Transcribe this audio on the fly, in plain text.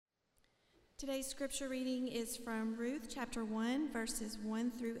Today's scripture reading is from Ruth chapter 1, verses 1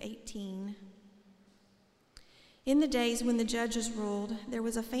 through 18. In the days when the judges ruled, there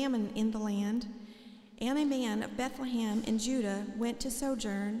was a famine in the land, and a man of Bethlehem in Judah went to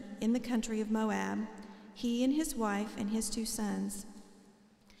sojourn in the country of Moab, he and his wife and his 2 sons.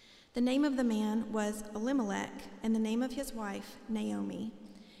 The name of the man was Elimelech, and the name of his wife Naomi.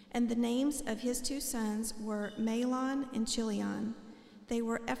 And the names of his 2 sons were Mahlon and Chilion. They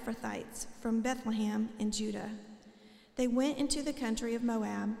were Ephrathites from Bethlehem in Judah. They went into the country of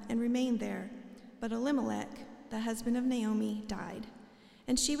Moab and remained there. But Elimelech, the husband of Naomi, died,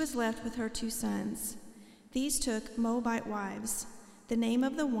 and she was left with her 2 sons. These took Moabite wives. The name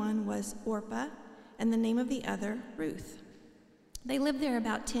of the one was Orpah, and the name of the other Ruth. They lived there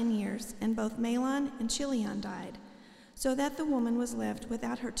about 10 years, and both Mahlon and Chilion died, so that the woman was left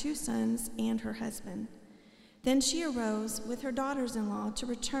without her 2 sons and her husband. Then she arose with her daughters-in-law to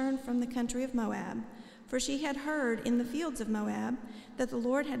return from the country of Moab, for she had heard in the fields of Moab that the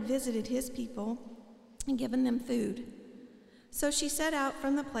Lord had visited his people and given them food. So she set out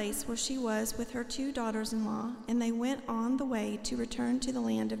from the place where she was with her 2 daughters-in-law, and they went on the way to return to the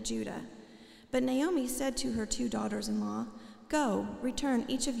land of Judah. But Naomi said to her 2 daughters-in-law, "Go, return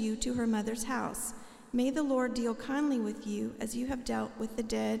each of you to her mother's house. May the Lord deal kindly with you as you have dealt with the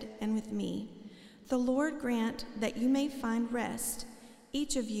dead and with me. The Lord grant that you may find rest,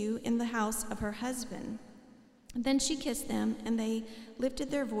 each of you in the house of her husband." Then she kissed them, and they lifted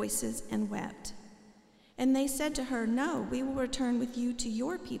their voices and wept. And they said to her, "No, we will return with you to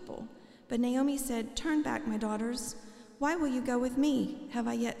your people." But Naomi said, "Turn back, my daughters. Why will you go with me? Have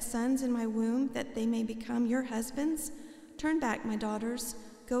I yet sons in my womb that they may become your husbands? Turn back, my daughters.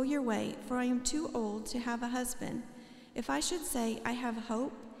 Go your way, for I am too old to have a husband. If I should say, 'I have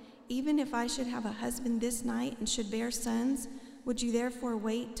hope,' even if I should have a husband this night and should bear sons, would you therefore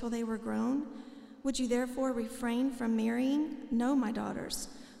wait till they were grown? Would you therefore refrain from marrying? No, my daughters,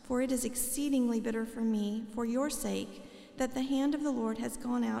 for it is exceedingly bitter for me, for your sake, that the hand of the Lord has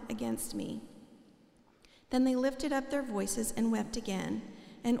gone out against me." Then they lifted up their voices and wept again.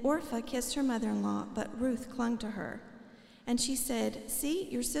 And Orpah kissed her mother-in-law, but Ruth clung to her. And she said, "See,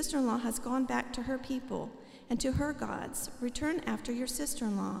 your sister-in-law has gone back to her people and to her gods. Return after your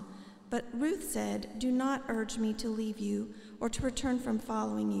sister-in-law." But Ruth said, "Do not urge me to leave you or to return from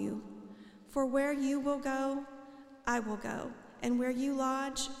following you. For where you will go, I will go, and where you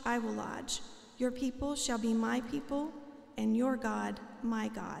lodge, I will lodge. Your people shall be my people, and your God, my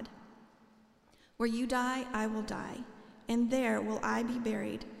God. Where you die, I will die, and there will I be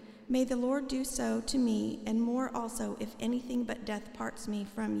buried. May the Lord do so to me, and more also, if anything but death parts me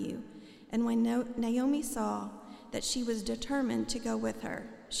from you." And when Naomi saw that she was determined to go with her,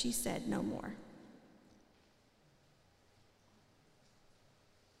 she said no more.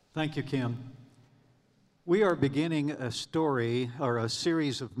 Thank you, Kim. We are beginning a story or a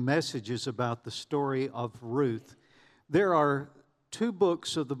series of messages about the story of Ruth. There are 2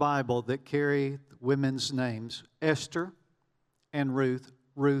 books of the Bible that carry women's names, Esther and Ruth,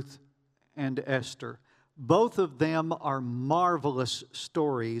 Ruth and Esther. Both of them are marvelous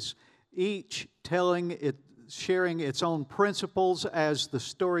stories, each sharing its own principles as the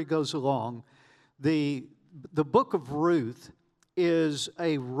story goes along. The book of Ruth is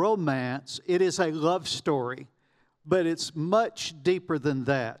a romance. It is a love story, but it's much deeper than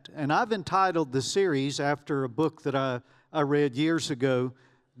that. And I've entitled the series after a book that I read years ago,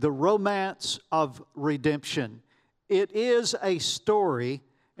 "The Romance of Redemption." It is a story,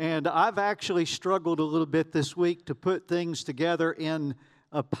 and I've actually struggled a little bit this week to put things together in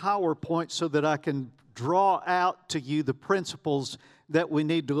a PowerPoint so that I can draw out to you the principles that we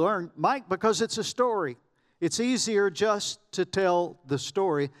need to learn. Mike, because it's a story. It's easier just to tell the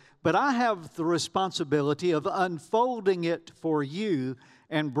story, but I have the responsibility of unfolding it for you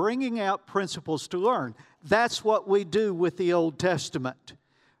and bringing out principles to learn. That's what we do with the Old Testament.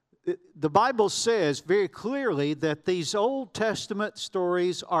 The Bible says very clearly that these Old Testament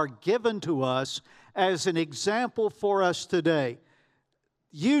stories are given to us as an example for us today.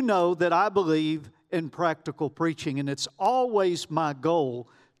 You know that I believe in practical preaching, and it's always my goal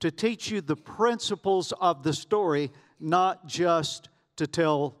to teach you the principles of the story, not just to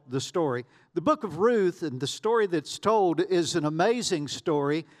tell the story. The book of Ruth and the story that's told is an amazing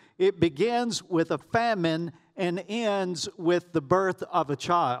story. It begins with a famine and ends with the birth of a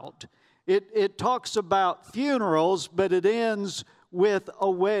child. It talks about funerals, but it ends with a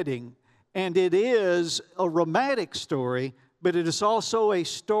wedding. And it is a romantic story, but it is also a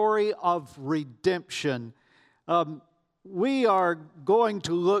story of redemption. We are going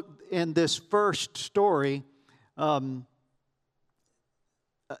to look in this first story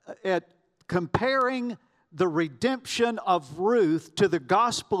at comparing the redemption of Ruth to the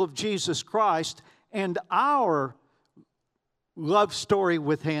gospel of Jesus Christ and our love story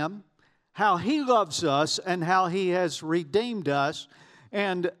with Him, how He loves us and how He has redeemed us.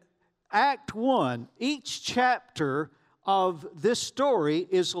 And Act 1, each chapter of this story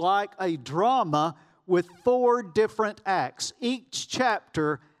is like a drama with 4 different acts, each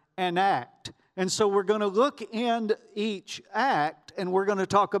chapter an act. And so we're going to look in each act and we're going to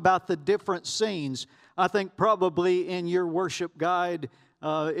talk about the different scenes. I think probably in your worship guide,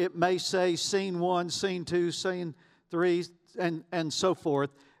 it may say scene 1, scene 2, scene 3, and so forth.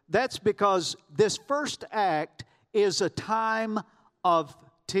 That's because this first act is a time of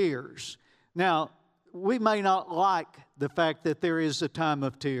tears. Now, we may not like the fact that there is a time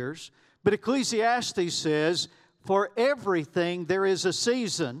of tears, but Ecclesiastes says, for everything there is a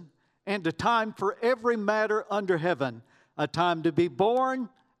season and a time for every matter under heaven, a time to be born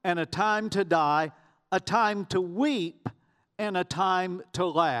and a time to die, a time to weep and a time to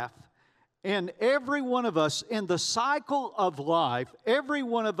laugh. And every one of us in the cycle of life, every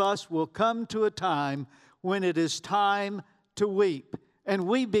one of us will come to a time when it is time to weep. And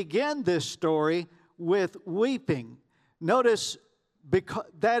we begin this story with weeping. Notice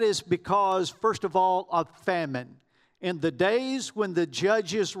that is because, first of all, of famine. In the days when the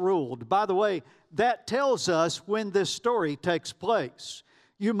judges ruled. By the way, that tells us when this story takes place.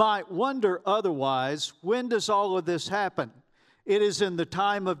 You might wonder otherwise, when does all of this happen? It is in the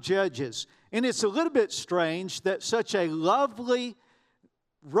time of Judges. And it's a little bit strange that such a lovely,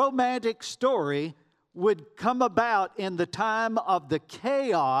 romantic story would come about in the time of the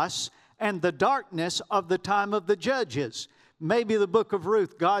chaos and the darkness of the time of the Judges. Maybe the book of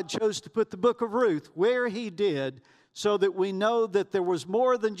Ruth, God chose to put the book of Ruth where He did so that we know that there was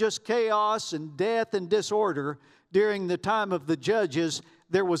more than just chaos and death and disorder during the time of the Judges.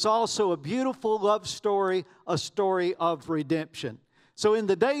 There was also a beautiful love story, a story of redemption. So in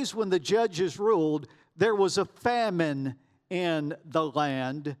the days when the judges ruled, there was a famine in the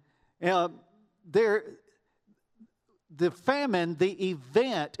land. The famine, the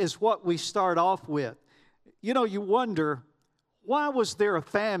event, is what we start off with. You know, you wonder, why was there a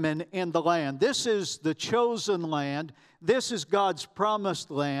famine in the land? This is the chosen land. This is God's promised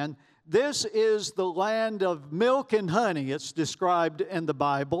land. This is the land of milk and honey, it's described in the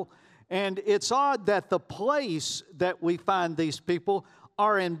Bible. And it's odd that the place that we find these people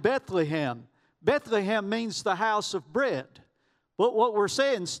are in Bethlehem. Bethlehem means the house of bread. But what we're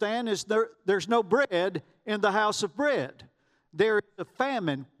saying, Stan, is there's no bread in the house of bread. There is a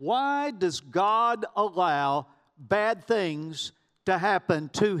famine. Why does God allow bad things to happen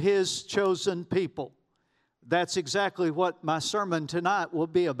to His chosen people? That's exactly what my sermon tonight will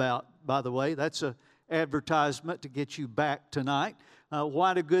be about, by the way. That's an advertisement to get you back tonight.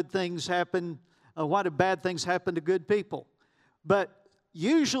 Why do good things happen? Why do bad things happen to good people? But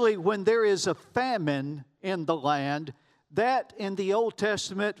usually when there is a famine in the land, that in the Old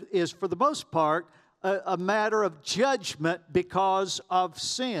Testament is, for the most part, a matter of judgment because of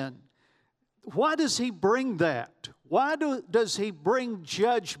sin. Why does He bring that? Why does He bring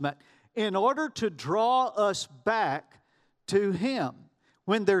judgment? In order to draw us back to Him.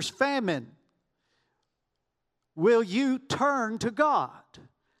 When there's famine, will you turn to God?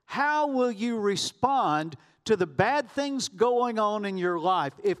 How will you respond to the bad things going on in your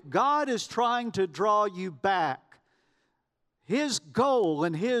life? If God is trying to draw you back, His goal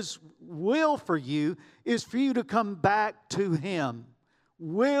and His will for you is for you to come back to Him.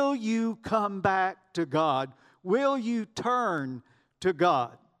 Will you come back to God? Will you turn to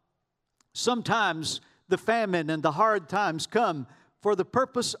God? Sometimes the famine and the hard times come for the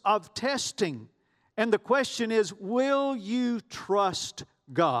purpose of testing. And the question is, will you trust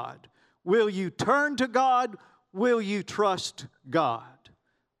God? Will you turn to God? Will you trust God?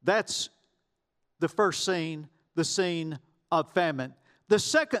 That's the first scene, the scene of famine. The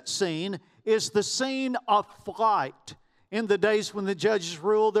second scene is the scene of flight. In the days when the judges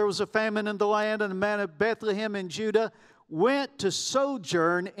ruled, there was a famine in the land, and a man of Bethlehem in Judah went to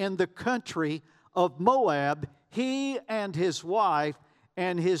sojourn in the country of Moab, he and his wife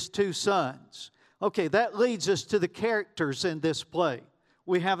and his 2 sons. Okay, that leads us to the characters in this play.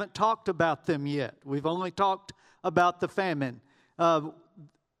 We haven't talked about them yet. We've only talked about the famine.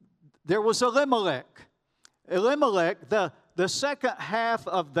 There was Elimelech. Elimelech, the second half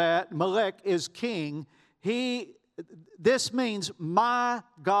of that, Melech is king. This means my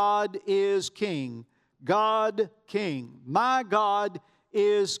God is king. God king. My God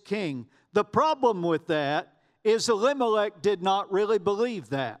is king. The problem with that is Elimelech did not really believe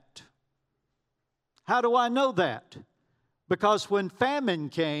that. How do I know that? Because when famine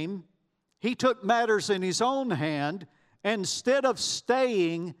came, He took matters in his own hand instead of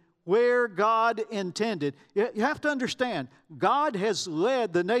staying where God intended. You have to understand, God has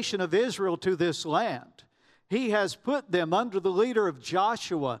led the nation of Israel to this land. He has put them under the leader of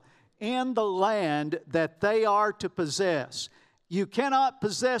Joshua in the land that they are to possess. You cannot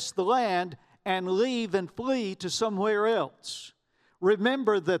possess the land and leave and flee to somewhere else.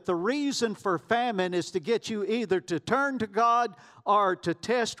 Remember that the reason for famine is to get you either to turn to God or to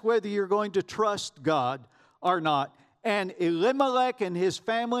test whether you're going to trust God or not. And Elimelech and his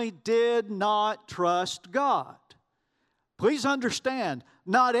family did not trust God. Please understand,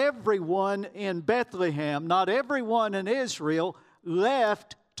 not everyone in Bethlehem, not everyone in Israel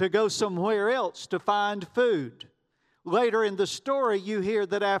left to go somewhere else to find food. Later in the story, you hear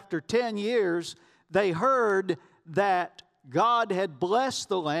that after 10 years, they heard that God had blessed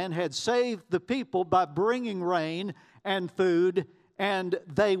the land, had saved the people by bringing rain and food, and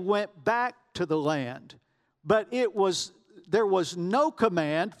they went back to the land. But there was no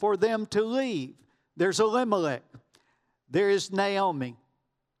command for them to leave. There's Elimelech. There is Naomi.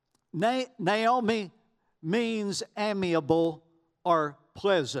 Naomi means amiable or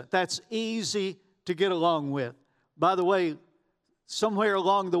pleasant. That's easy to get along with. By the way, somewhere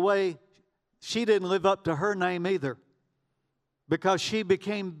along the way, she didn't live up to her name either, because she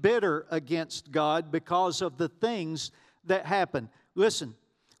became bitter against God because of the things that happened. Listen,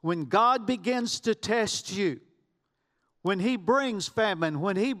 when God begins to test you, when He brings famine,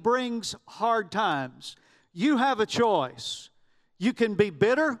 when He brings hard times, you have a choice. You can be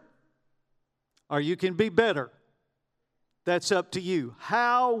bitter or you can be better. That's up to you.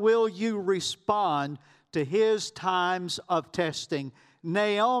 How will you respond to His times of testing?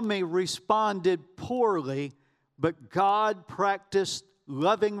 Naomi responded poorly, but God practiced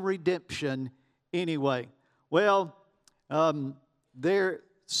loving redemption anyway. Well, their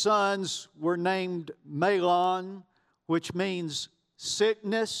sons were named Mahlon, which means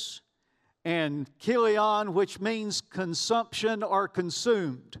sickness, and Chilion, which means consumption or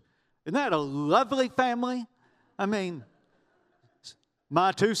consumed. Isn't that a lovely family? I mean,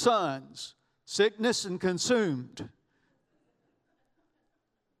 my two sons, sickness and consumed.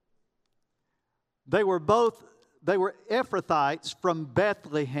 They were Ephrathites from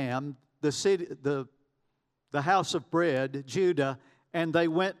Bethlehem, the city, the house of bread, Judah, and they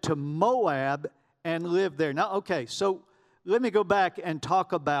went to Moab and lived there. Now, okay, so let me go back and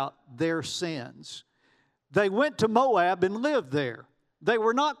talk about their sins. They went to Moab and lived there. They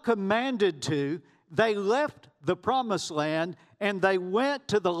were not commanded to. They left the promised land and they went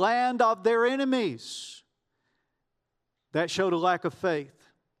to the land of their enemies. That showed a lack of faith.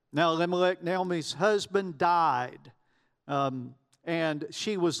 Now, Elimelech, Naomi's husband, died, and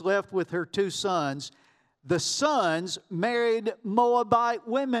she was left with her two sons. The sons married Moabite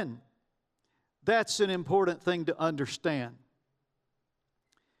women. That's an important thing to understand.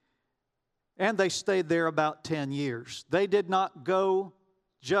 And they stayed there about 10 years. They did not go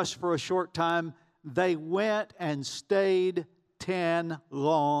just for a short time. They went and stayed 10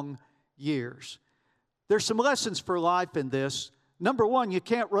 long years. There's some lessons for life in this. Number one, you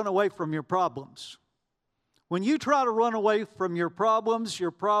can't run away from your problems. When you try to run away from your problems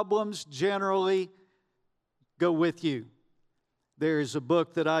generally go with you. There's a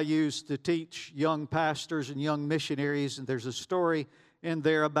book that I use to teach young pastors and young missionaries, and there's a story in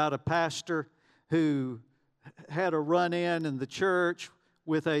there about a pastor who had a run-in in the church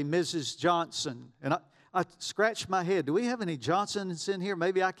with a Mrs. Johnson. And I scratched my head. Do we have any Johnsons in here?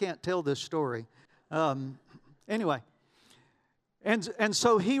 Maybe I can't tell this story. Anyway. And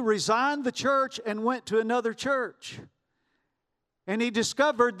so he resigned the church and went to another church. And he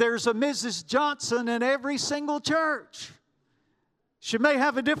discovered there's a Mrs. Johnson in every single church. She may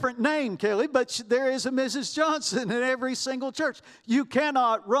have a different name, Kelly, but there is a Mrs. Johnson in every single church. You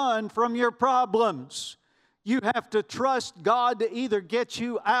cannot run from your problems. You have to trust God to either get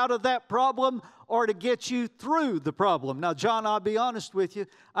you out of that problem or to get you through the problem. Now, John, I'll be honest with you.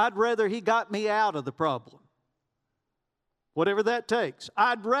 I'd rather He got me out of the problem. Whatever that takes.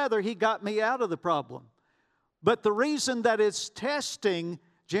 I'd rather He got me out of the problem. But the reason that it's testing,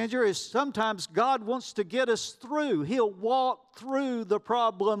 Ginger, is sometimes God wants to get us through. He'll walk through the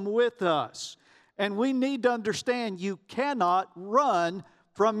problem with us. And we need to understand you cannot run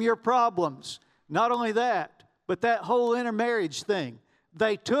from your problems. Not only that, but that whole intermarriage thing.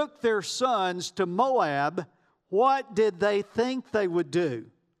 They took their sons to Moab. What did they think they would do?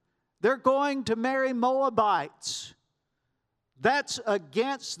 They're going to marry Moabites. That's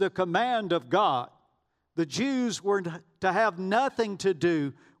against the command of God. The Jews were to have nothing to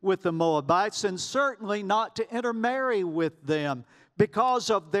do with the Moabites and certainly not to intermarry with them because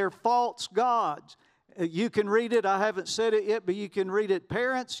of their false gods. You can read it. I haven't said it yet, but you can read it.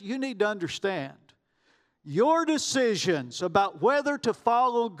 Parents, you need to understand, your decisions about whether to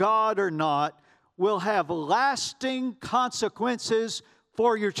follow God or not will have lasting consequences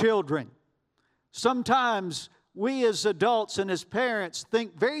for your children. Sometimes we as adults and as parents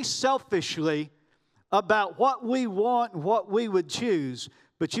think very selfishly about what we want and what we would choose.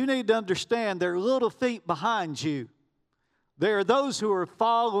 But you need to understand there are little feet behind you. There are those who are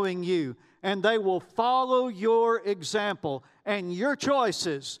following you, and they will follow your example. And your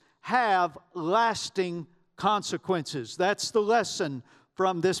choices have lasting consequences. That's the lesson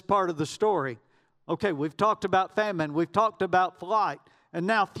from this part of the story. Okay, we've talked about famine. We've talked about flight. And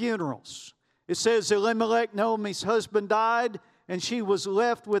now funerals. It says Elimelech, Naomi's husband, died, and she was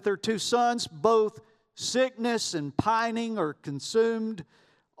left with her 2 sons. Both sickness and pining or consumed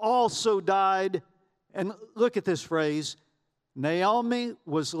also died. And look at this phrase, Naomi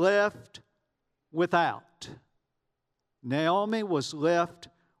was left without. Naomi was left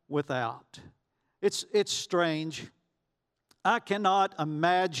without. It's strange. I cannot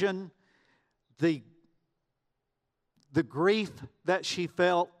imagine the grief that she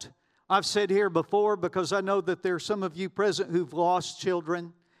felt. I've said here before, because I know that there are some of you present who've lost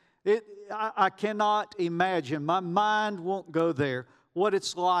children. I cannot imagine, my mind won't go there, what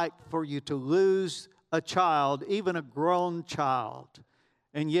it's like for you to lose a child, even a grown child.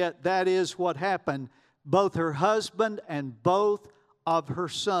 And yet that is what happened. Both her husband and both of her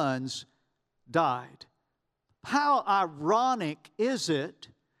sons died. How ironic is it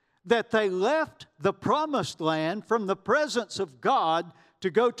that they left the promised land from the presence of God to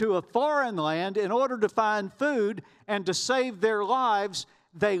go to a foreign land in order to find food and to save their lives.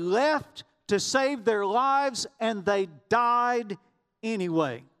 They left to save their lives and they died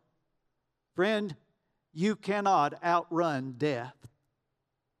anyway. Friend, you cannot outrun death.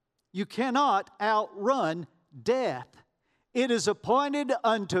 You cannot outrun death. It is appointed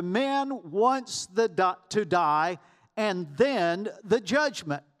unto men once to die, and then the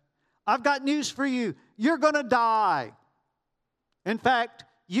judgment. I've got news for you. You're going to die. In fact,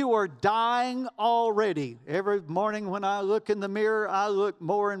 you are dying already. Every morning when I look in the mirror, I look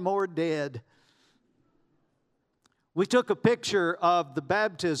more and more dead. We took a picture of the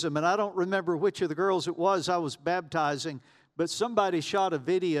baptism, and I don't remember which of the girls it was I was baptizing, but somebody shot a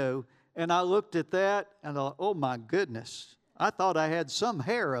video, and I looked at that, and I thought, oh my goodness, I thought I had some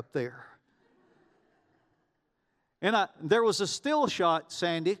hair up there. And there was a still shot,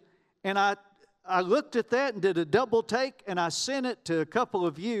 Sandy, and I looked at that and did a double take, and I sent it to a couple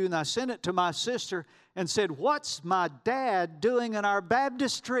of you, and I sent it to my sister and said, what's my dad doing in our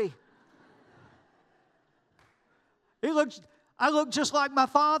baptistry? I look just like my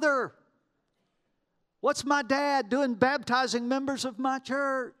father. What's my dad doing baptizing members of my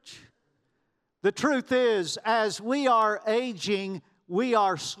church? The truth is, as we are aging, we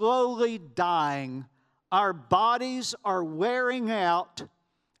are slowly dying. Our bodies are wearing out,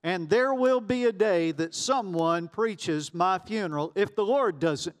 and there will be a day that someone preaches my funeral if the Lord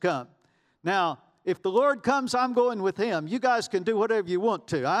doesn't come. Now, if the Lord comes, I'm going with Him. You guys can do whatever you want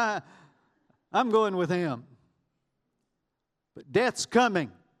to. I'm going with Him. But death's coming,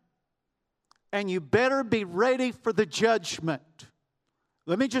 and you better be ready for the judgment.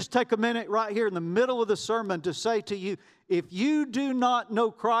 Let me just take a minute right here in the middle of the sermon to say to you, if you do not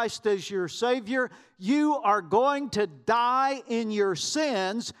know Christ as your Savior, you are going to die in your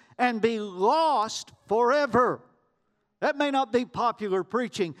sins and be lost forever. That may not be popular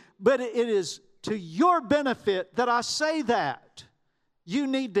preaching, but it is to your benefit that I say that. You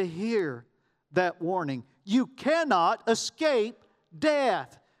need to hear that warning. You cannot escape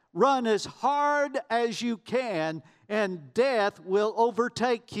death. Run as hard as you can, and death will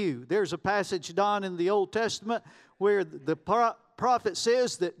overtake you. There's a passage, Don, in the Old Testament where the prophet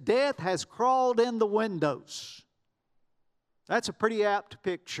says that death has crawled in the windows. That's a pretty apt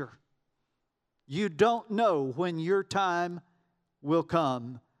picture. You don't know when your time will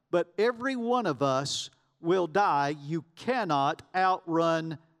come, but every one of us will die. You cannot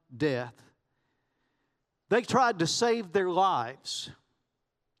outrun death. They tried to save their lives.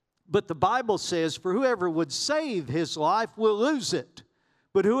 But the Bible says, for whoever would save his life will lose it.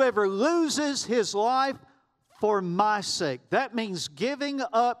 But whoever loses his life for my sake. That means giving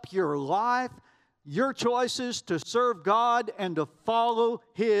up your life, your choices to serve God and to follow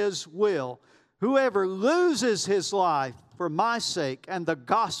His will. Whoever loses his life for my sake and the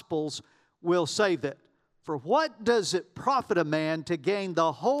gospel's will save it. For what does it profit a man to gain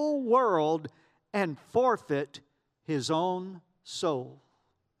the whole world and forfeit his own soul?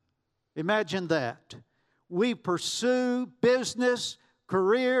 Imagine that. We pursue business,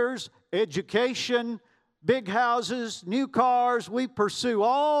 careers, education, big houses, new cars. We pursue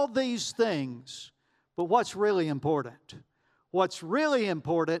all these things. But what's really important? What's really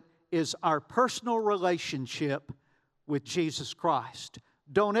important is our personal relationship with Jesus Christ.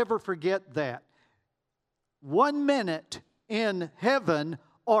 Don't ever forget that. 1 minute in heaven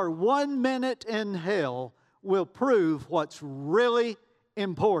or 1 minute in hell will prove what's really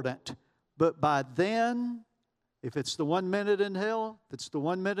important. But by then, if it's the 1 minute in hell, if it's the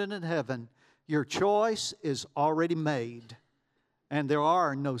 1 minute in heaven, your choice is already made. And there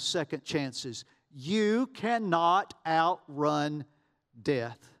are no second chances. You cannot outrun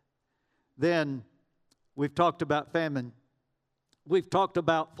death. Then we've talked about famine. We've talked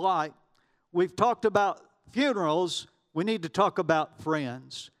about flight. We've talked about funerals. We need to talk about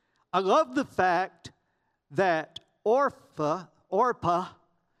friends. I love the fact that Orpah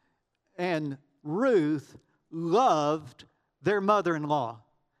and Ruth loved their mother-in-law.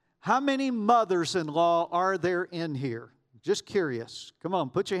 How many mothers-in-law are there in here? Just curious. Come on,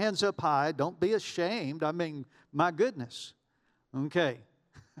 put your hands up high. Don't be ashamed. I mean, my goodness. Okay.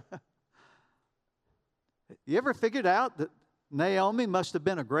 You ever figured out that Naomi must have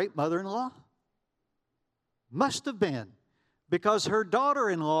been a great mother-in-law? Must have been. Because her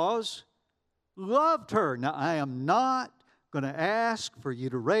daughter-in-laws loved her. Now, I am not going to ask for you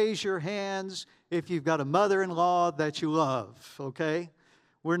to raise your hands if you've got a mother-in-law that you love, okay?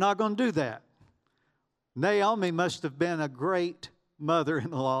 We're not going to do that. Naomi must have been a great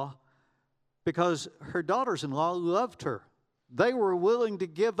mother-in-law because her daughters-in-law loved her. They were willing to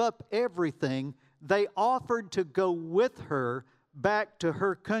give up everything. They offered to go with her back to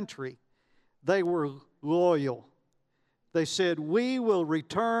her country. They were loyal. They said, "We will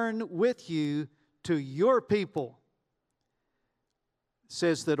return with you to your people." It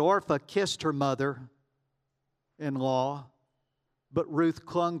says that Orpah kissed her mother-in-law, but Ruth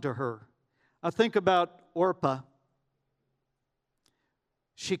clung to her. I think about Orpah.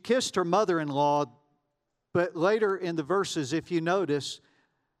 She kissed her mother-in-law, but later in the verses, if you notice,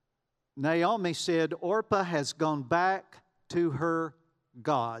 Naomi said, Orpah has gone back to her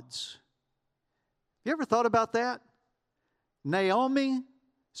gods. You ever thought about that? Naomi's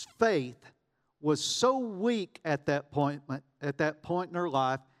faith was so weak at that point in her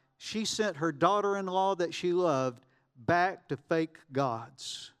life, she sent her daughter-in-law that she loved back to fake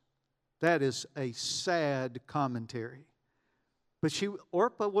gods. That is a sad commentary. But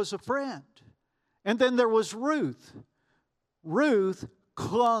Orpah was a friend. And then there was Ruth. Ruth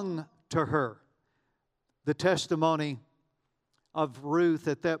clung to her. The testimony of Ruth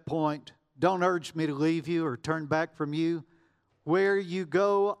at that point, "Don't urge me to leave you or turn back from you. Where you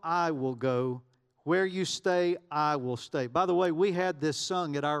go, I will go. Where you stay, I will stay." By the way, we had this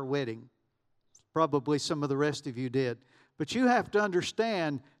sung at our wedding. Probably some of the rest of you did. But you have to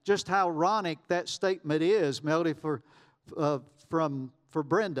understand just how ironic that statement is, Melody, for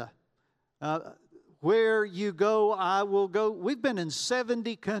Brenda. Where you go, I will go. We've been in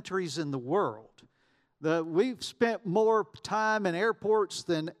 70 countries in the world. We've spent more time in airports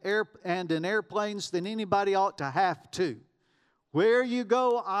and in airplanes than anybody ought to have to. Where you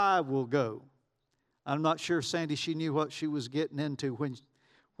go, I will go. I'm not sure, Sandy, she knew what she was getting into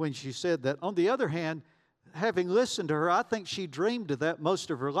when she said that. On the other hand, having listened to her, I think she dreamed of that most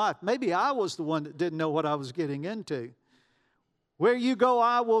of her life. Maybe I was the one that didn't know what I was getting into. Where you go,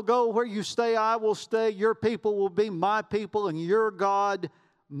 I will go. Where you stay, I will stay. Your people will be my people, and your God,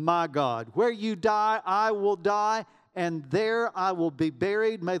 my God. Where you die, I will die, and there I will be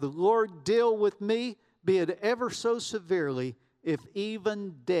buried. May the Lord deal with me, be it ever so severely, if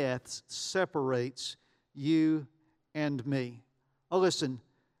even death separates you and me. Oh, listen,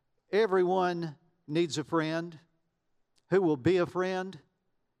 everyone needs a friend who will be a friend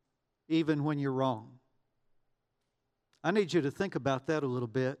even when you're wrong. I need you to think about that a little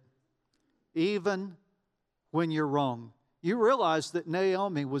bit. Even when you're wrong. You realize that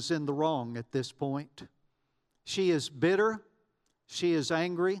Naomi was in the wrong at this point. She is bitter. She is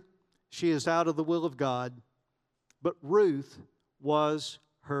angry. She is out of the will of God. But Ruth was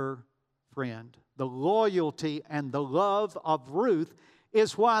her friend. The loyalty and the love of Ruth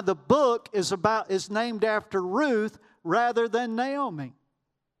is why the book is named after Ruth rather than Naomi.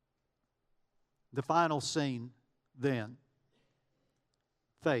 The final scene then.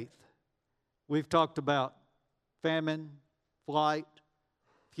 Faith. We've talked about famine, flight,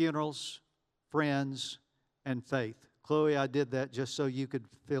 funerals, friends, and faith. Chloe, I did that just so you could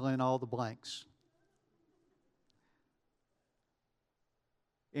fill in all the blanks.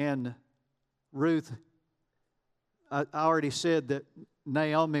 And Ruth, I already said that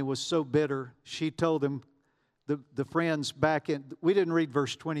Naomi was so bitter, she told him, the friends back in, we didn't read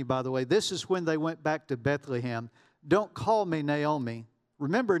verse 20, by the way. This is when they went back to Bethlehem. Don't call me Naomi.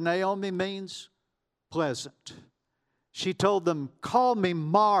 Remember, Naomi means pleasant. She told them, call me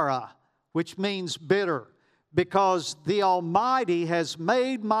Mara, which means bitter, because the Almighty has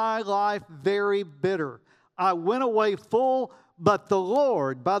made my life very bitter. I went away full, but the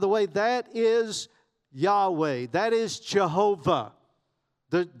Lord, by the way, that is Yahweh, that is Jehovah.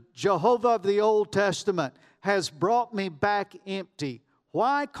 The Jehovah of the Old Testament has brought me back empty.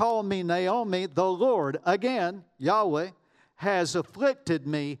 Why call me Naomi? The Lord, again, Yahweh, has afflicted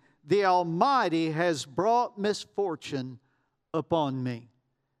me. The Almighty has brought misfortune upon me.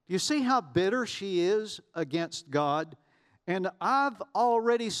 You see how bitter she is against God? And I've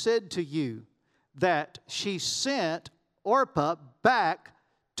already said to you that she sent Orpah back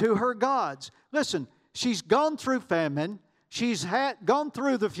to her gods. Listen, she's gone through famine. She's gone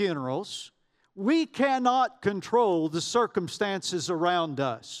through the funerals. We cannot control the circumstances around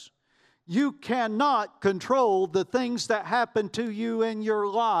us. You cannot control the things that happen to you in your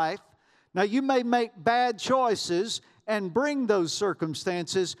life. Now, you may make bad choices and bring those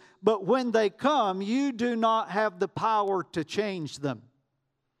circumstances, but when they come, you do not have the power to change them.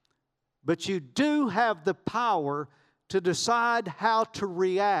 But you do have the power to decide how to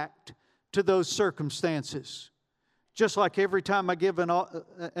react to those circumstances. Just like every time I give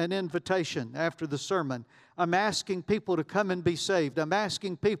an invitation after the sermon, I'm asking people to come and be saved. I'm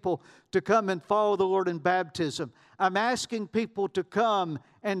asking people to come and follow the Lord in baptism. I'm asking people to come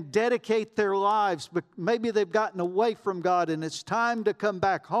and dedicate their lives, but maybe they've gotten away from God and it's time to come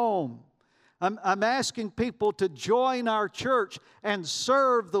back home. I'm asking people to join our church and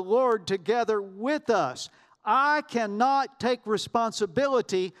serve the Lord together with us. I cannot take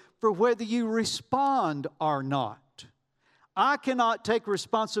responsibility for whether you respond or not. I cannot take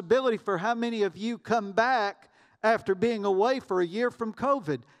responsibility for how many of you come back after being away for a year from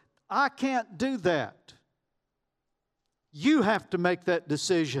COVID. I can't do that. You have to make that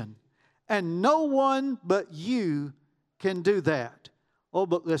decision. And no one but you can do that. Oh,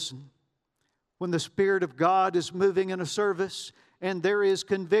 but listen, when the Spirit of God is moving in a service and there is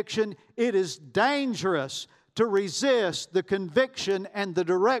conviction, it is dangerous to resist the conviction and the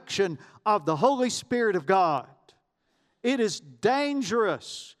direction of the Holy Spirit of God. It is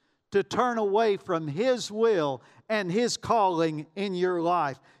dangerous to turn away from His will and His calling in your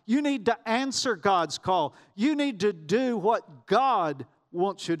life. You need to answer God's call. You need to do what God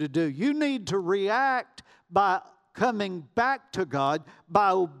wants you to do. You need to react by coming back to God, by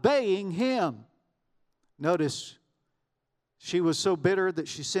obeying Him. Notice, she was so bitter that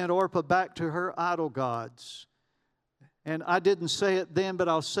she sent Orpah back to her idol gods. And I didn't say it then, but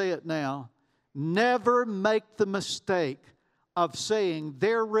I'll say it now. Never make the mistake of saying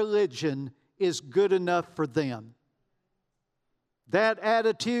their religion is good enough for them. That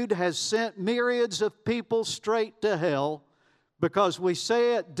attitude has sent myriads of people straight to hell because we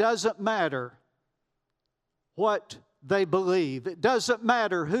say it doesn't matter what they believe. It doesn't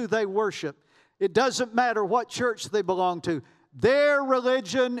matter who they worship. It doesn't matter what church they belong to. Their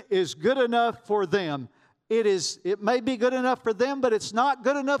religion is good enough for them. It may be good enough for them, but it's not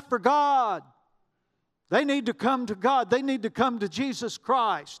good enough for God. They need to come to God. They need to come to Jesus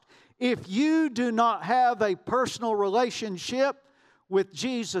Christ. If you do not have a personal relationship with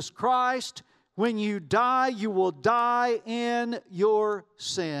Jesus Christ, when you die, you will die in your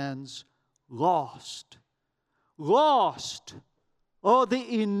sins. Lost. Lost. Oh,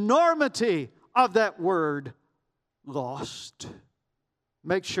 the enormity of that word, lost.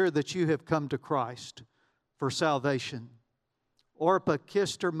 Make sure that you have come to Christ for salvation. Orpah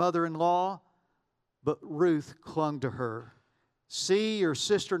kissed her mother-in-law, but Ruth clung to her. See, your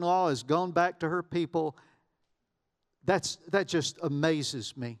sister-in-law has gone back to her people. That just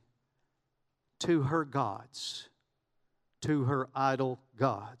amazes me. To her gods, to her idol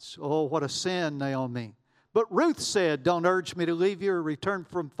gods. Oh, what a sin, Naomi. But Ruth said, don't urge me to leave you or return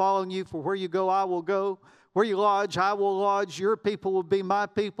from following you, for where you go, I will go. Where you lodge, I will lodge. Your people will be my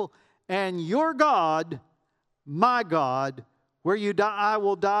people. And your God, my God, where you die, I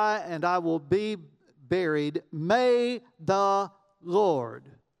will die, and I will be buried. May the Lord.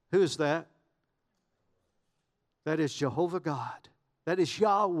 Who is that? That is Jehovah God. That is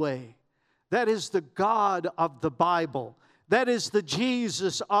Yahweh. That is the God of the Bible. That is the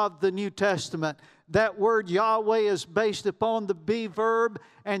Jesus of the New Testament. That word Yahweh is based upon the be verb,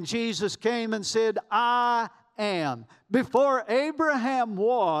 and Jesus came and said, I am. Before Abraham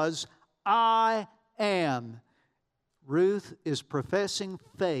was, I am. Ruth is professing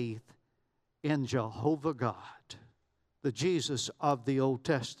faith in Jehovah God, the Jesus of the Old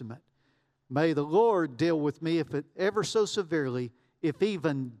Testament. May the Lord deal with me, if it ever so severely, if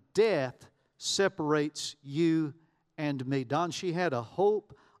even death separates you and me. Don, she had a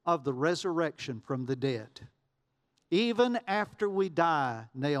hope of the resurrection from the dead. Even after we die,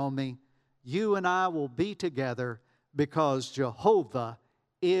 Naomi, you and I will be together because Jehovah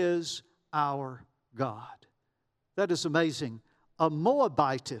is our God. That is amazing. A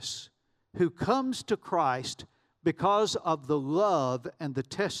Moabitess who comes to Christ because of the love and the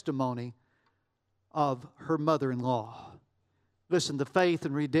testimony of her mother-in-law. Listen, the faith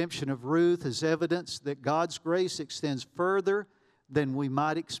and redemption of Ruth is evidence that God's grace extends further than we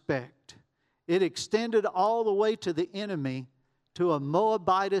might expect. It extended all the way to the enemy, to a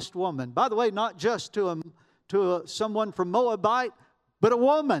Moabitist woman. By the way, not just to someone from Moabite, but a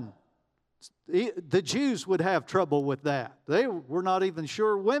woman. The Jews would have trouble with that. They were not even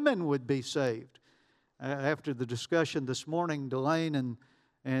sure women would be saved. After the discussion this morning, Delane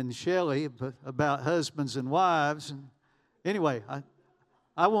and Shelley about husbands and wives. Anyway,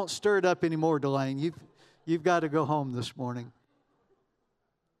 I won't stir it up anymore, Delane. You've got to go home this morning.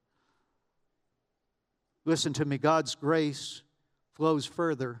 Listen to me. God's grace flows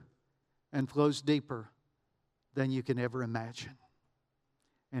further and flows deeper than you can ever imagine.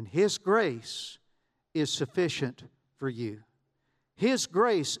 And His grace is sufficient for you. His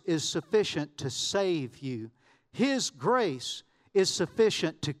grace is sufficient to save you. His grace is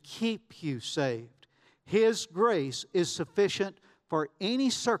sufficient to keep you saved. His grace is sufficient for any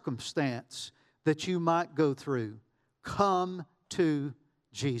circumstance that you might go through. Come to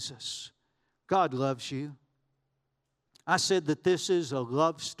Jesus. God loves you. I said that this is a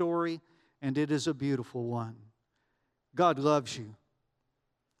love story, and it is a beautiful one. God loves you.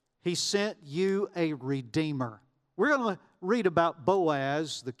 He sent you a Redeemer. We're going to read about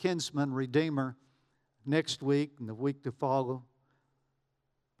Boaz, the kinsman Redeemer, next week and the week to follow.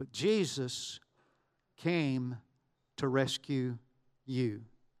 But Jesus came to rescue you.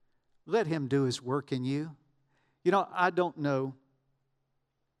 Let Him do His work in you. You know, I don't know.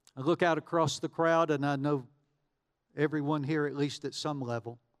 I look out across the crowd and I know everyone here, at least at some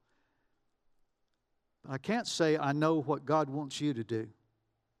level. I can't say I know what God wants you to do.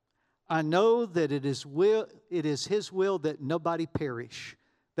 I know that it is His will that nobody perish.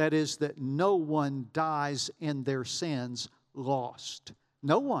 That is, that no one dies in their sins lost.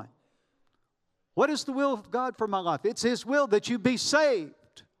 No one. What is the will of God for my life? It's His will that you be saved.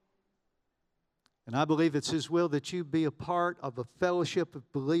 And I believe it's His will that you be a part of a fellowship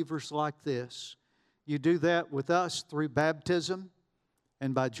of believers like this. You do that with us through baptism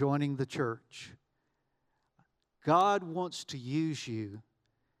and by joining the church. God wants to use you.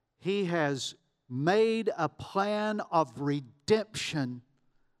 He has made a plan of redemption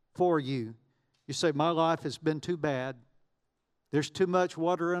for you. You say, my life has been too bad. There's too much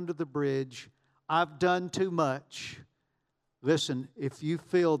water under the bridge. I've done too much. Listen, if you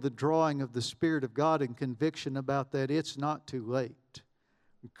feel the drawing of the Spirit of God and conviction about that, it's not too late.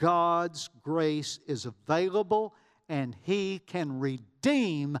 God's grace is available and He can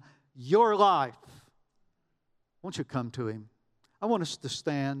redeem your life. Won't you come to Him? I want us to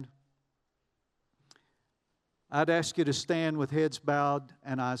stand. I'd ask you to stand with heads bowed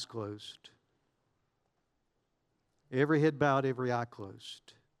and eyes closed. Every head bowed, every eye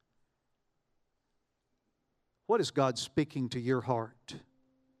closed. What is God speaking to your heart?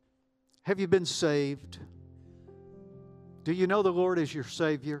 Have you been saved? Do you know the Lord as your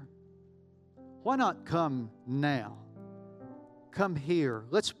Savior? Why not come now? Come here.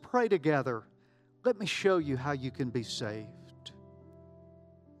 Let's pray together. Let me show you how you can be saved.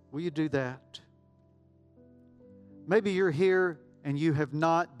 Will you do that? Maybe you're here and you have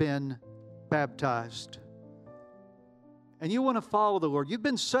not been baptized. And you want to follow the Lord. You've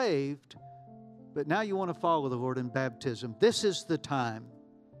been saved, but now you want to follow the Lord in baptism. This is the time.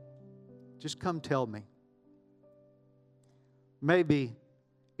 Just come tell me. Maybe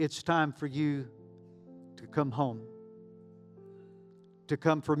it's time for you to come home, to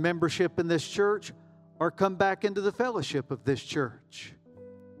come for membership in this church, or come back into the fellowship of this church.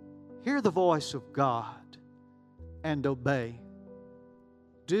 Hear the voice of God and obey.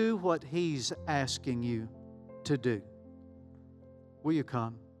 Do what He's asking you to do. Will you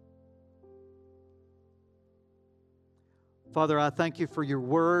come? Father, I thank You for Your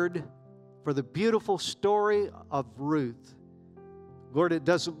word, for the beautiful story of Ruth. Lord, it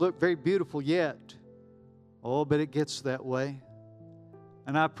doesn't look very beautiful yet. Oh, but it gets that way.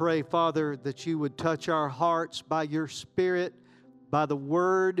 And I pray, Father, that You would touch our hearts by Your Spirit, by the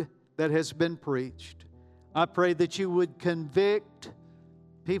word that has been preached. I pray that You would convict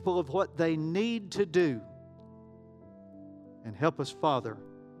people of what they need to do. And help us, Father,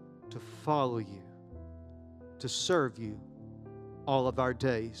 to follow you, to serve you all of our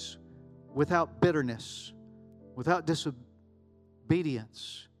days without bitterness, without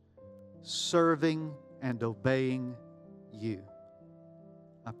disobedience, serving and obeying you.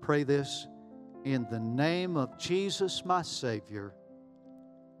 I pray this in the name of Jesus, my Savior.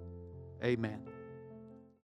 Amen.